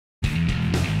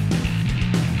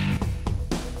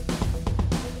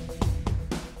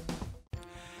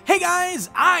Hey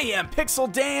guys, I am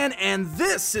Pixel Dan, and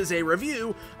this is a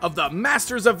review of the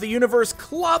Masters of the Universe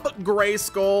Club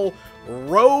Grayskull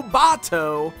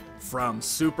Roboto from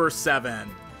Super 7.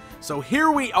 So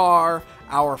here we are,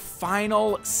 our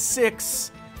final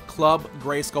 6 Club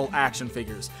Grayskull action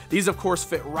figures. These of course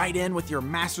fit right in with your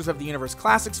Masters of the Universe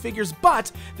Classics figures,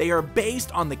 but they are based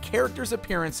on the characters'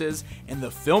 appearances in the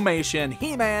Filmation,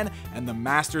 He-Man, and the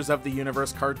Masters of the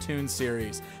Universe cartoon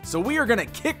series. So we are going to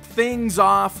kick things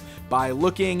off by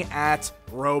looking at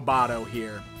Roboto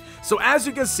here. So as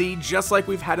you can see, just like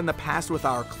we've had in the past with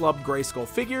our Club Grayskull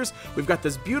figures, we've got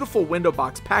this beautiful window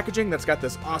box packaging that's got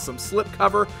this awesome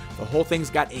slipcover. The whole thing's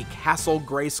got a Castle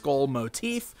Grayskull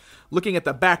motif. Looking at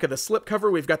the back of the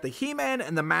slipcover, we've got the He-Man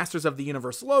and the Masters of the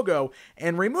Universe logo,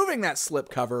 and removing that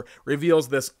slipcover reveals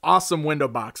this awesome window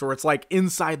box where it's like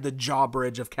inside the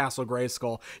jawbridge of Castle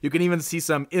Grayskull. You can even see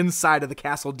some inside of the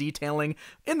castle detailing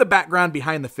in the background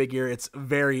behind the figure. It's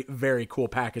very, very cool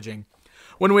packaging.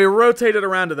 When we rotate it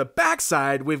around to the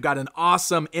backside, we've got an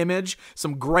awesome image,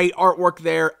 some great artwork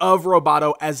there of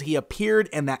Roboto as he appeared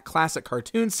in that classic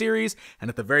cartoon series. And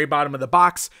at the very bottom of the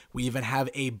box, we even have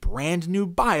a brand new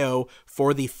bio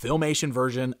for the Filmation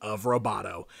version of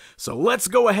Roboto. So let's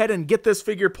go ahead and get this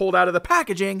figure pulled out of the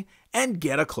packaging and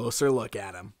get a closer look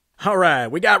at him. All right,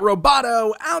 we got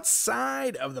Roboto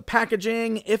outside of the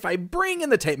packaging. If I bring in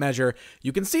the tape measure,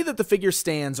 you can see that the figure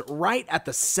stands right at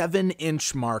the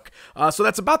 7-inch mark. So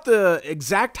that's about the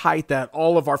exact height that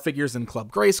all of our figures in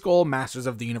Club Grayskull, Masters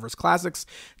of the Universe Classics,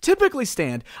 typically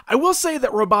stand. I will say that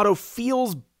Roboto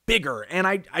feels bigger, and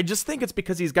I just think it's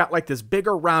because he's got like this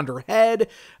bigger, rounder head,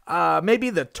 maybe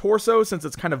the torso since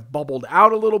it's kind of bubbled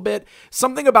out a little bit.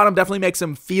 Something about him definitely makes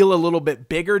him feel a little bit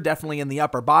bigger, definitely in the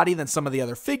upper body than some of the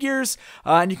other figures,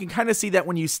 and you can kind of see that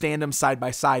when you stand him side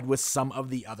by side with some of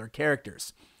the other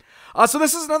characters. So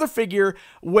this is another figure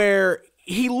where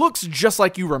he looks just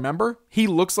like you remember. He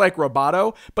looks like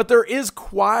Roboto, but there is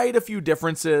quite a few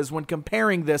differences when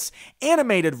comparing this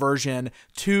animated version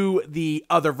to the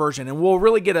other version. And we'll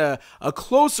really get a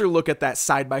closer look at that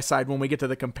side by side when we get to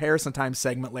the comparison time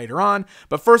segment later on.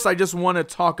 But first, I just want to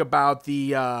talk about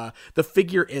the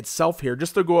figure itself here,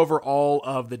 just to go over all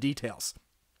of the details.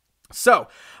 So,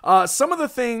 some of the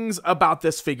things about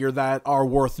this figure that are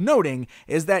worth noting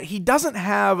is that he doesn't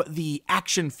have the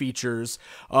action features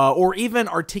or even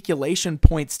articulation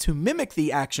points to mimic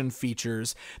the action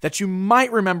features that you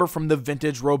might remember from the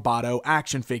vintage Roboto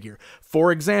action figure. For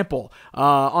example,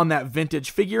 on that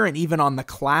vintage figure and even on the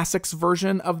classics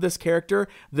version of this character,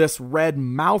 this red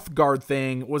mouth guard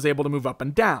thing was able to move up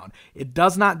and down. It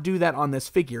does not do that on this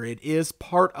figure. It is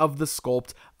part of the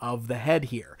sculpt of the head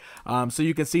here. So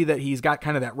you can see that he's got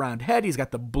kind of that round head. He's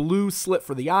got the blue slit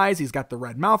for the eyes. He's got the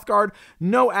red mouth guard.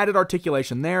 No added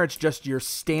articulation there. It's just your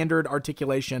standard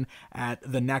articulation at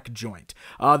the neck joint.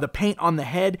 The paint on the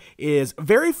head is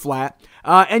very flat,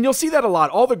 and you'll see that a lot.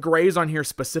 All the grays on here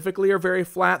specifically are very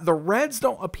flat. The reds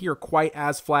don't appear quite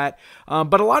as flat,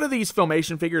 but a lot of these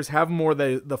Filmation figures have more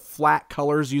the flat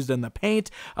colors used in the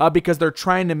paint because they're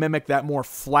trying to mimic that more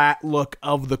flat look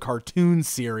of the cartoon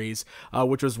series,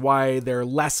 which was why they're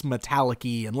less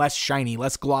metallic-y and less shiny,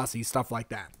 less glossy, stuff like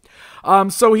that.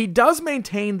 So he does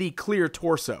maintain the clear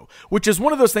torso, which is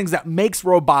one of those things that makes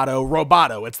Roboto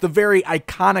Roboto. It's the very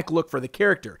iconic look for the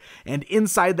character. And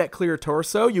inside that clear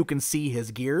torso, you can see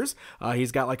his gears.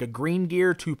 He's got like a green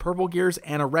gear, 2 purple gears,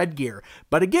 and a red gear.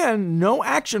 But again, no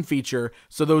action feature,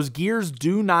 so those gears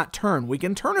do not turn. We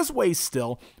can turn his waist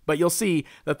still, but you'll see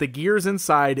that the gears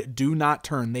inside do not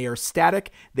turn. They are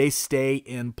static. They stay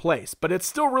in place. But it's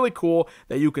still really cool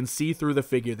that you can see through the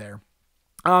figure there.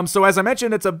 So as I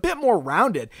mentioned, it's a bit more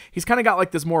rounded. He's kind of got like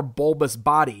this more bulbous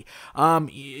body.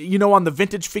 You know, on the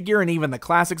vintage figure and even the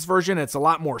classics version, it's a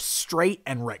lot more straight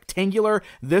and rectangular.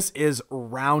 This is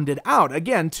rounded out,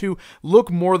 again, to look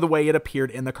more the way it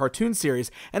appeared in the cartoon series.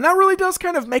 And that really does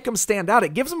kind of make him stand out.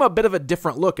 It gives him a bit of a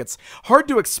different look. It's hard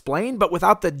to explain, but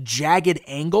without the jagged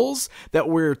angles that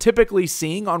we're typically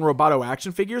seeing on Roboto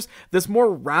action figures, this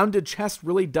more rounded chest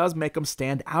really does make him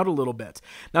stand out a little bit.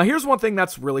 Now, here's one thing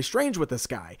that's really strange with this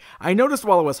guy. I noticed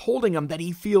while I was holding him that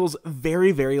he feels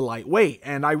very, very lightweight,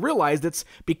 and I realized it's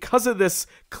because of this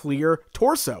clear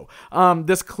torso.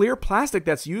 This clear plastic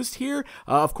that's used here,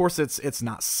 of course it's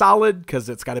not solid because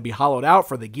it's got to be hollowed out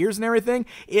for the gears and everything.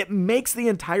 It makes the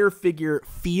entire figure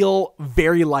feel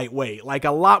very lightweight, like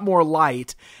a lot more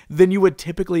light than you would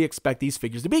typically expect these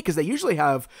figures to be, because they usually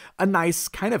have a nice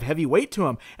kind of heavy weight to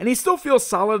them. And he still feels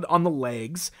solid on the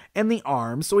legs and the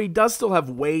arms, so he does still have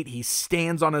weight. He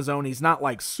stands on his own. He's not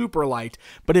like super light,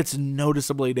 but it's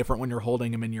noticeably different when you're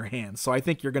holding him in your hands. So I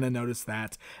think you're going to notice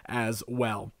that as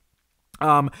well.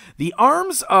 The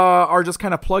arms are just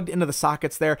kind of plugged into the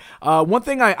sockets there. One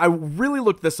thing I really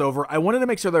looked this over. I wanted to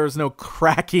make sure there was no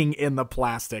cracking in the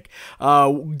plastic.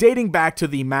 Dating back to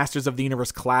the Masters of the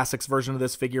Universe Classics version of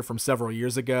this figure from several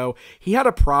years ago, he had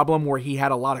a problem where he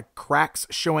had a lot of cracks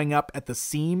showing up at the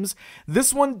seams.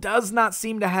 This one does not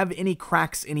seem to have any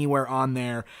cracks anywhere on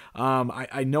there.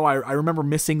 I know I remember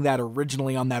missing that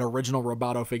originally on that original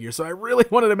Roboto figure, so I really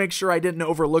wanted to make sure I didn't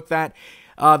overlook that.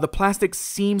 The plastic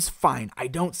seems fine. I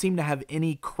don't seem to have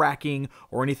any cracking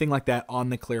or anything like that on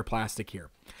the clear plastic here.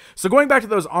 So going back to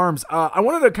those arms, I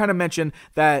wanted to kind of mention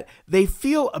that they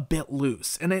feel a bit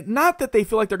loose. And not that they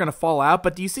feel like they're going to fall out,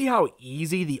 but do you see how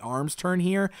easy the arms turn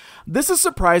here? This is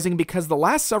surprising because the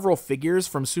last several figures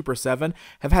from Super 7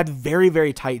 have had very,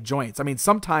 very tight joints. I mean,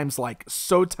 sometimes like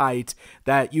so tight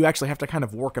that you actually have to kind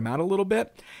of work them out a little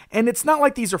bit. And it's not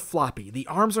like these are floppy. The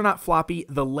arms are not floppy.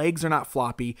 The legs are not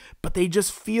floppy, but they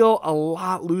just feel a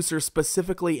lot looser,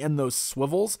 specifically in those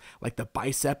swivels, like the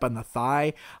bicep and the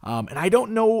thigh. And I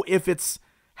don't know if it's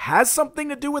has something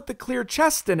to do with the clear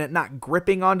chest and it not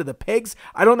gripping onto the pegs.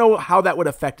 I don't know how that would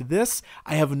affect this.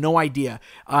 I have no idea.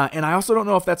 And I also don't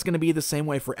know if that's going to be the same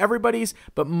way for everybody's,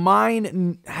 but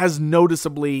mine has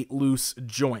noticeably loose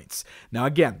joints. Now,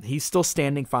 again, he's still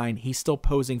standing fine. He's still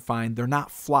posing fine. They're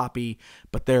not floppy,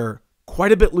 but they're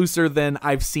quite a bit looser than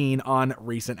I've seen on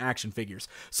recent action figures.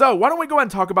 So why don't we go ahead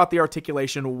and talk about the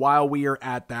articulation while we are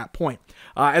at that point.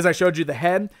 As I showed you, the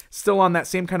head still on that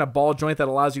same kind of ball joint that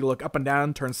allows you to look up and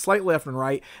down, turn slightly left and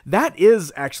right. That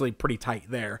is actually pretty tight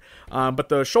there. But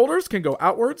the shoulders can go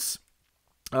outwards.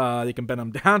 You can bend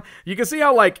them down. You can see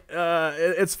how like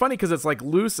it's funny because it's like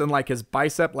loose and like his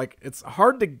bicep, like it's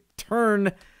hard to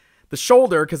turn the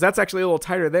shoulder because that's actually a little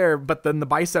tighter there, but then the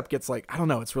bicep gets like, I don't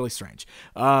know, it's really strange.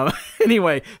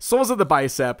 Anyway, soles of the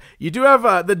bicep. You do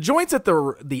have the joints at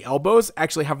the elbows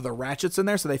actually have the ratchets in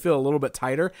there, so they feel a little bit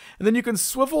tighter. And then you can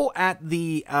swivel at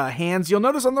the hands. You'll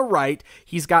notice on the right,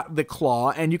 he's got the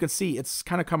claw, and you can see it's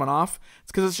kind of coming off.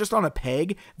 It's because it's just on a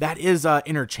peg. That is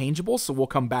interchangeable, so we'll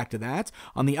come back to that.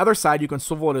 On the other side, you can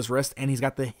swivel at his wrist, and he's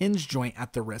got the hinge joint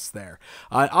at the wrist there.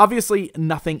 Obviously,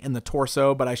 nothing in the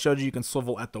torso, but I showed you can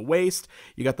swivel at the waist.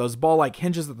 You got those ball-like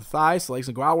hinges at the thighs, so legs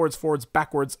can go outwards, forwards,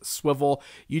 backwards, swivel.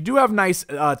 You do have nice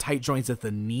tight joints at the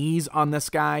knees on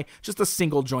this guy, just a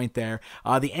single joint there.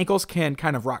 The ankles can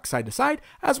kind of rock side to side,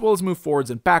 as well as move forwards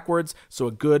and backwards, so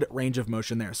a good range of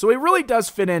motion there. So it really does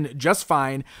fit in just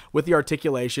fine with the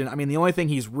articulation. I mean, the only thing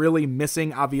he's really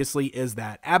missing, obviously, is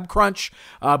that ab crunch,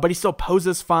 but he still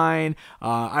poses fine.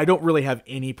 I don't really have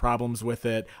any problems with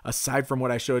it, aside from what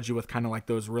I showed you with kind of like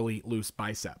those really loose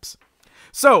biceps.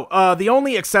 So, the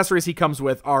only accessories he comes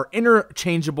with are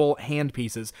interchangeable hand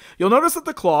pieces. You'll notice that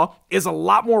the claw is a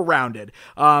lot more rounded.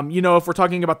 You know, if we're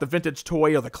talking about the vintage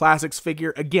toy or the classics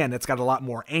figure, again, it's got a lot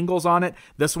more angles on it.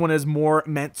 This one is more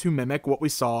meant to mimic what we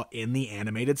saw in the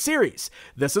animated series.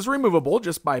 This is removable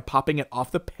just by popping it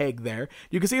off the peg there.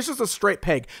 You can see it's just a straight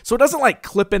peg, so it doesn't like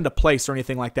clip into place or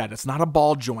anything like that. It's not a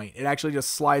ball joint. It actually just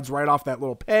slides right off that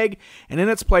little peg, and in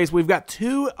its place, we've got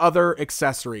two other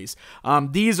accessories.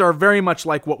 These are very much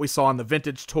like what we saw in the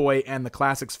vintage toy and the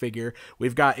classics figure.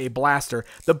 We've got a blaster.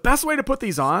 The best way to put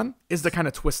these on is to kind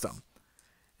of twist them.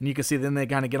 And you can see then they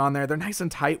kind of get on there. They're nice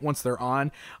and tight once they're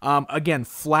on. Again,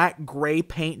 flat gray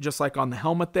paint just like on the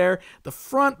helmet there. The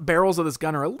front barrels of this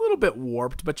gun are a little bit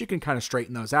warped, but you can kind of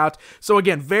straighten those out. So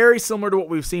again, very similar to what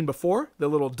we've seen before, the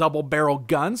little double barrel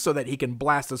gun so that he can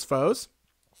blast his foes.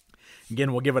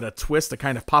 Again, we'll give it a twist to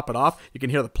kind of pop it off. You can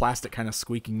hear the plastic kind of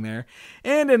squeaking there.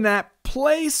 And in that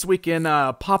place, we can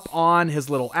pop on his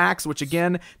little axe, which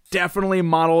again, definitely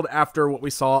modeled after what we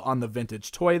saw on the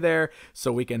vintage toy there.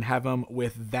 So we can have him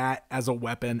with that as a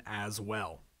weapon as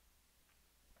well.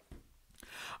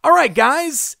 All right,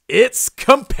 guys, it's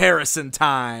comparison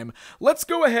time. Let's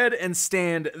go ahead and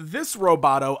stand this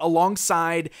Roboto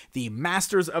alongside the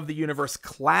Masters of the Universe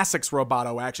Classics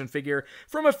Roboto action figure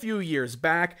from a few years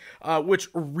back, which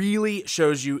really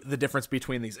shows you the difference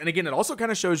between these. And again, it also kind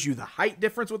of shows you the height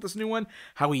difference with this new one,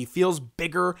 how he feels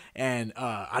bigger and,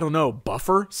 I don't know,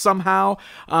 buffer somehow.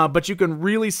 But you can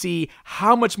really see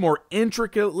how much more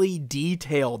intricately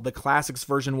detailed the Classics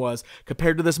version was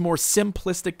compared to this more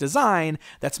simplistic design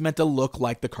that's meant to look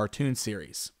like the cartoon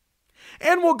series.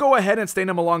 And we'll go ahead and stand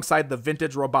him alongside the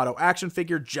vintage Roboto action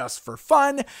figure just for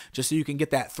fun, just so you can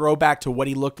get that throwback to what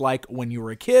he looked like when you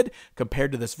were a kid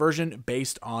compared to this version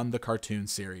based on the cartoon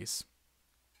series.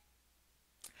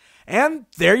 And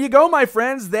there you go, my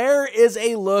friends. There is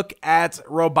a look at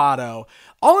Roboto.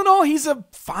 All in all, he's a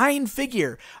fine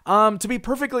figure. To be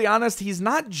perfectly honest, he's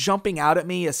not jumping out at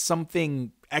me as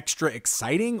something extra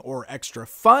exciting or extra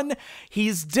fun.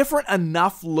 He's different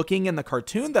enough looking in the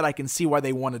cartoon that I can see why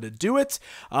they wanted to do it.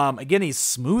 Again, he's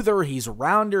smoother, he's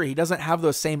rounder, he doesn't have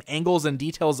those same angles and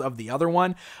details of the other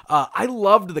one. I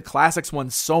loved the Classics one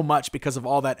so much because of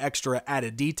all that extra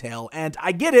added detail, and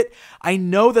I get it. I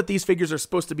know that these figures are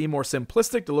supposed to be more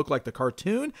simplistic to look like the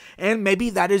cartoon, and maybe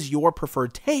that is your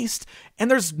preferred taste, and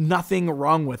there's nothing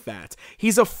wrong with that.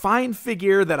 He's a fine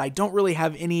figure that I don't really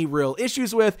have any real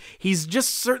issues with. He's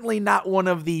just certainly not one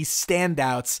of the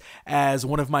standouts as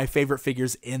one of my favorite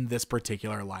figures in this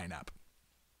particular lineup.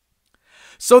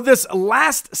 So this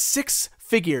last 6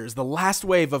 figures, the last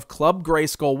wave of Club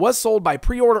Grayskull, was sold by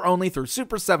pre-order only through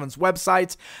Super 7's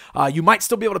website. You might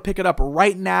still be able to pick it up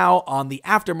right now on the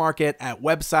aftermarket at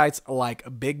websites like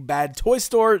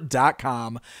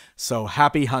BigBadToyStore.com. So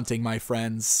happy hunting, my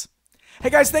friends.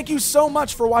 Hey guys, thank you so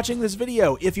much for watching this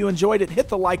video. If you enjoyed it, hit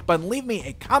the like button, leave me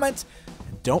a comment,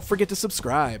 and don't forget to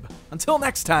subscribe. Until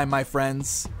next time, my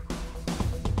friends.